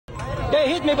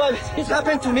They hit me, but it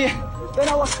happened to me when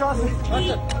I was crossing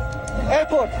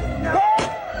airport.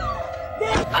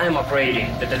 I am afraid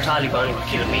that the Taliban will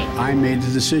kill me. I made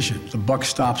the decision. The buck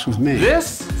stops with me.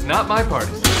 This is Not My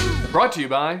Party. Brought to you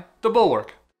by the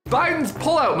Bulwark. Biden's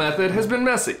pullout method has been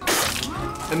messy,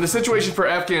 and the situation for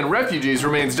Afghan refugees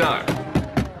remains dire.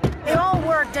 They all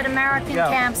worked at American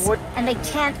camps, and they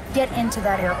can't get into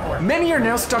that airport. Many are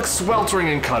now stuck sweltering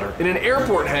in Qatar in an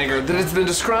airport hangar that has been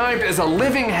described as a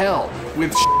living hell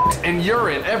with shit and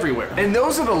urine everywhere. And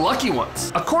those are the lucky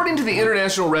ones. According to the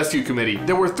International Rescue Committee,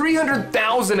 there were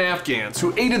 300,000 Afghans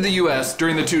who aided the US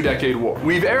during the two-decade war.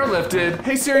 We've airlifted,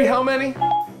 hey Siri, how many?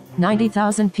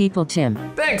 90,000 people, Tim.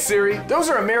 Thanks, Siri. Those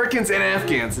are Americans and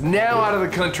Afghans now out of the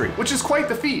country, which is quite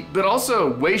the feat, but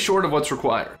also way short of what's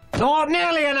required. Not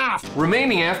nearly enough.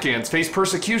 Remaining Afghans face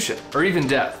persecution, or even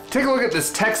death. Take a look at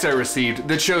this text I received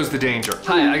that shows the danger.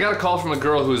 Hi, I got a call from a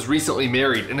girl who is recently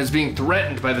married and is being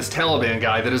threatened by this Taliban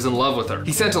guy that is in love with her.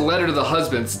 He sent a letter to the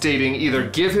husband stating either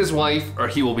give his wife or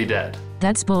he will be dead.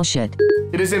 That's bullshit.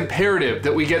 It is imperative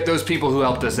that we get those people who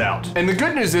helped us out. And the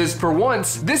good news is, for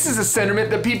once, this is a sentiment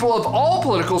that people of all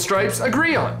political stripes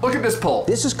agree on. Look at this poll.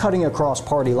 This is cutting across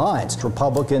party lines.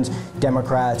 Republicans,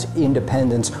 Democrats,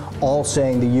 independents, all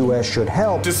saying the U.S. should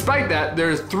help. Despite that, there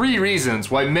are 3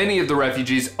 reasons why many of the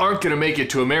refugees aren't going to make it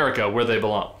to America where they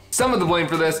belong. Some of the blame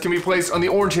for this can be placed on the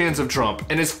orange hands of Trump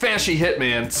and his fashy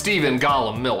hitman, Stephen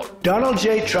Gollum Miller. Donald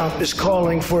J. Trump is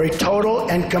calling for a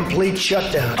total and complete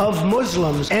shutdown of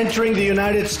Muslims entering the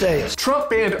United States. Trump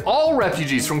banned all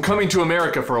refugees from coming to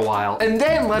America for a while, and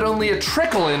then let only a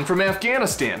trickle in from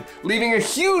Afghanistan, leaving a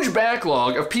huge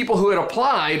backlog of people who had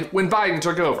applied when Biden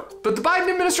took over. But the Biden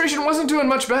administration wasn't doing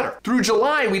much better. Through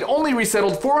July, we'd only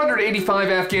resettled 485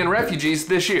 Afghan refugees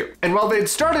this year. And while they'd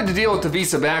started to deal with the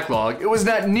visa backlog, it was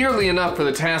not nearly enough for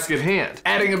the task at hand,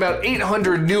 adding about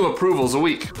 800 new approvals a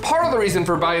week. Part of the reason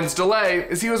for Biden's delay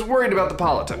is he was worried about the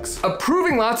politics.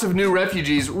 Approving lots of new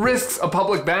refugees risks a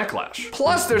public backlash.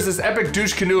 Plus, there's this epic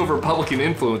douche canoe of Republican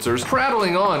influencers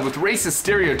prattling on with racist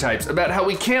stereotypes about how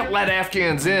we can't let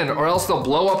Afghans in or else they'll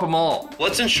blow up a mall.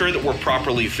 Let's ensure that we're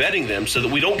properly vetting them so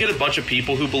that we don't get a bunch of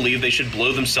people who believe they should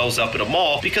blow themselves up at a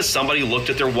mall because somebody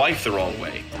looked at their wife the wrong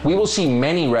way. We will see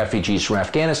many refugees from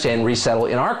Afghanistan resettle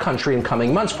in our country in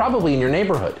coming months, probably in your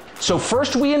neighborhood. So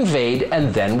first we invade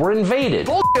and then we're invaded.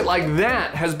 Bullshit like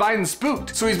that has Biden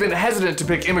spooked, so he's been hesitant to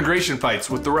pick immigration fights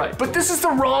with the right. But this is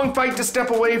the wrong fight to step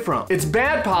away from. It's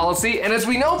bad policy, and as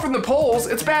we know from the polls,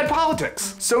 it's bad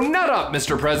politics. So nut up,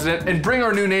 Mr. President, and bring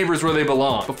our new neighbors where they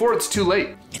belong before it's too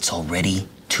late. It's already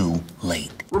too late.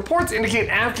 Reports indicate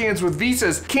Afghans with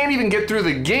visas can't even get through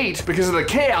the gate because of the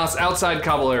chaos outside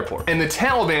Kabul airport. And the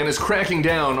Taliban is cracking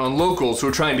down on locals who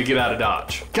are trying to get out of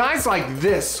Dodge. Guys like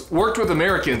this worked with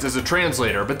Americans as a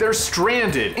translator, but they're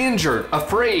stranded, injured,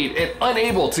 afraid, and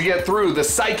unable to get through the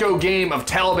psycho game of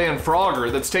Taliban Frogger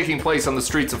that's taking place on the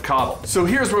streets of Kabul. So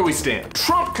here's where we stand.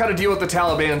 Trump cut a deal with the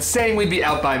Taliban saying we'd be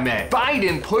out by May.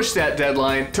 Biden pushed that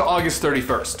deadline to August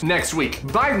 31st, next week.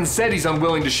 Biden said he's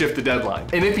unwilling to shift the deadline.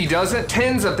 And if he doesn't,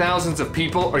 tens of thousands of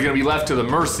people are going to be left to the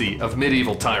mercy of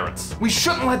medieval tyrants. We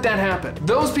shouldn't let that happen.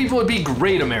 Those people would be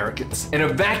great Americans, and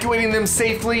evacuating them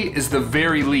safely is the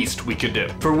very least we could do.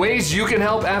 For ways you can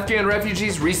help Afghan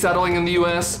refugees resettling in the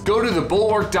US, go to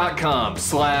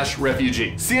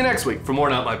thebulwark.com/refugee. See you next week for more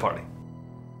Not My Party.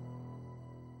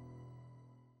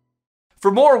 For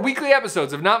more weekly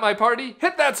episodes of Not My Party,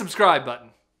 hit that subscribe button.